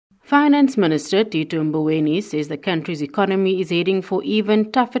Finance Minister Tito Mboweni says the country's economy is heading for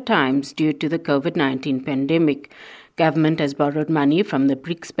even tougher times due to the COVID-19 pandemic. Government has borrowed money from the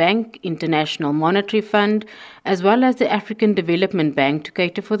BRICS Bank, International Monetary Fund, as well as the African Development Bank to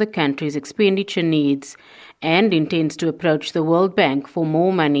cater for the country's expenditure needs and intends to approach the World Bank for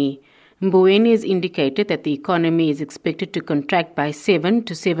more money. Mboweni has indicated that the economy is expected to contract by 7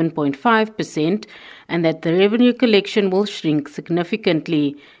 to 7.5% and that the revenue collection will shrink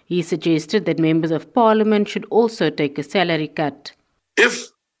significantly. He suggested that members of parliament should also take a salary cut. If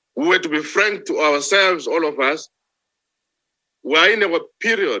we were to be frank to ourselves, all of us, we are in a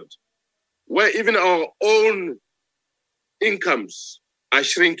period where even our own incomes are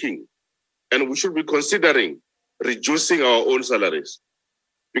shrinking, and we should be considering reducing our own salaries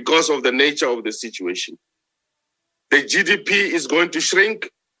because of the nature of the situation. The GDP is going to shrink,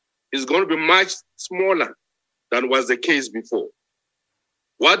 is going to be much smaller than was the case before.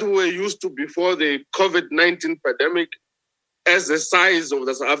 What we were used to before the COVID-19 pandemic as the size of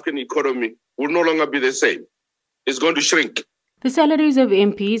the South African economy will no longer be the same. It's going to shrink. The salaries of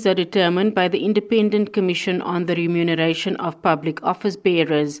MPs are determined by the Independent Commission on the Remuneration of Public Office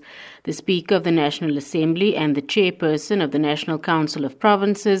Bearers. The Speaker of the National Assembly and the Chairperson of the National Council of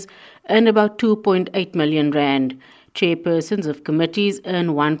Provinces earn about 2.8 million rand. Chairpersons of committees earn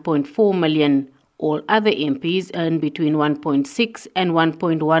 1.4 million. All other MPs earn between 1.6 and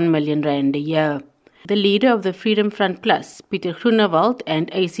 1.1 million rand a year. The leader of the Freedom Front Plus, Pieter Groenewald,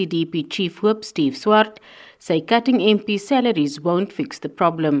 and ACDP Chief Whip Steve Swart say cutting MP salaries won't fix the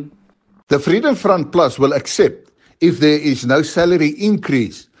problem. The Freedom Front Plus will accept if there is no salary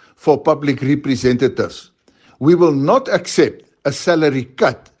increase for public representatives. We will not accept a salary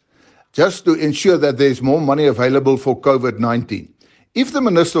cut just to ensure that there is more money available for COVID-19. If the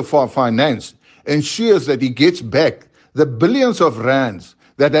Minister for Finance ensures that he gets back the billions of rands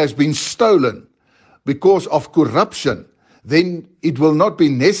that has been stolen because of corruption, then it will not be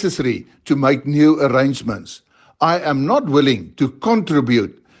necessary to make new arrangements. I am not willing to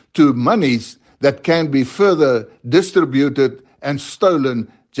contribute to monies that can be further distributed and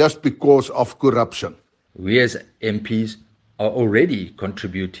stolen just because of corruption. We as MPs are already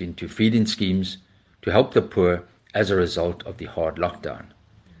contributing to feeding schemes to help the poor as a result of the hard lockdown.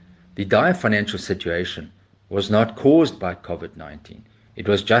 The dire financial situation was not caused by COVID-19. It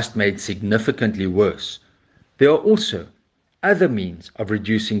was just made significantly worse. There are also other means of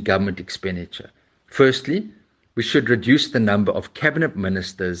reducing government expenditure. Firstly, we should reduce the number of cabinet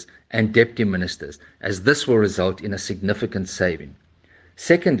ministers and deputy ministers, as this will result in a significant saving.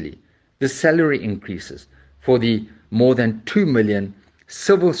 Secondly, the salary increases for the more than 2 million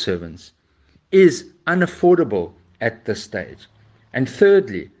civil servants is unaffordable at this stage. And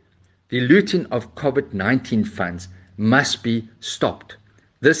thirdly, the looting of COVID-19 funds must be stopped.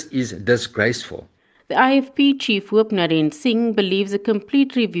 This is disgraceful. The IFP Chief Whip Narendra Singh believes a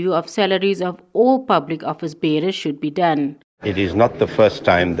complete review of salaries of all public office bearers should be done. It is not the first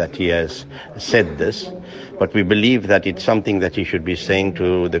time that he has said this, but we believe that it's something that he should be saying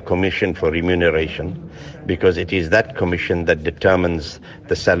to the Commission for Remuneration, because it is that commission that determines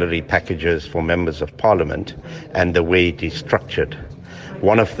the salary packages for members of Parliament and the way it is structured.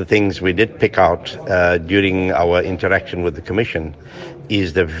 One of the things we did pick out during our interaction with the Commission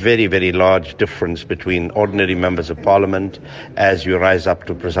is the very, very large difference between ordinary members of Parliament as you rise up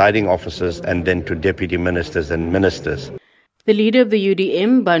to presiding officers and then to deputy ministers and ministers. The leader of the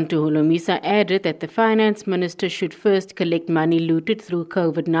UDM, Bantu Holomisa, added that the finance minister should first collect money looted through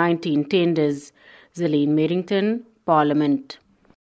COVID-19 tenders. Zelene Merrington, Parliament.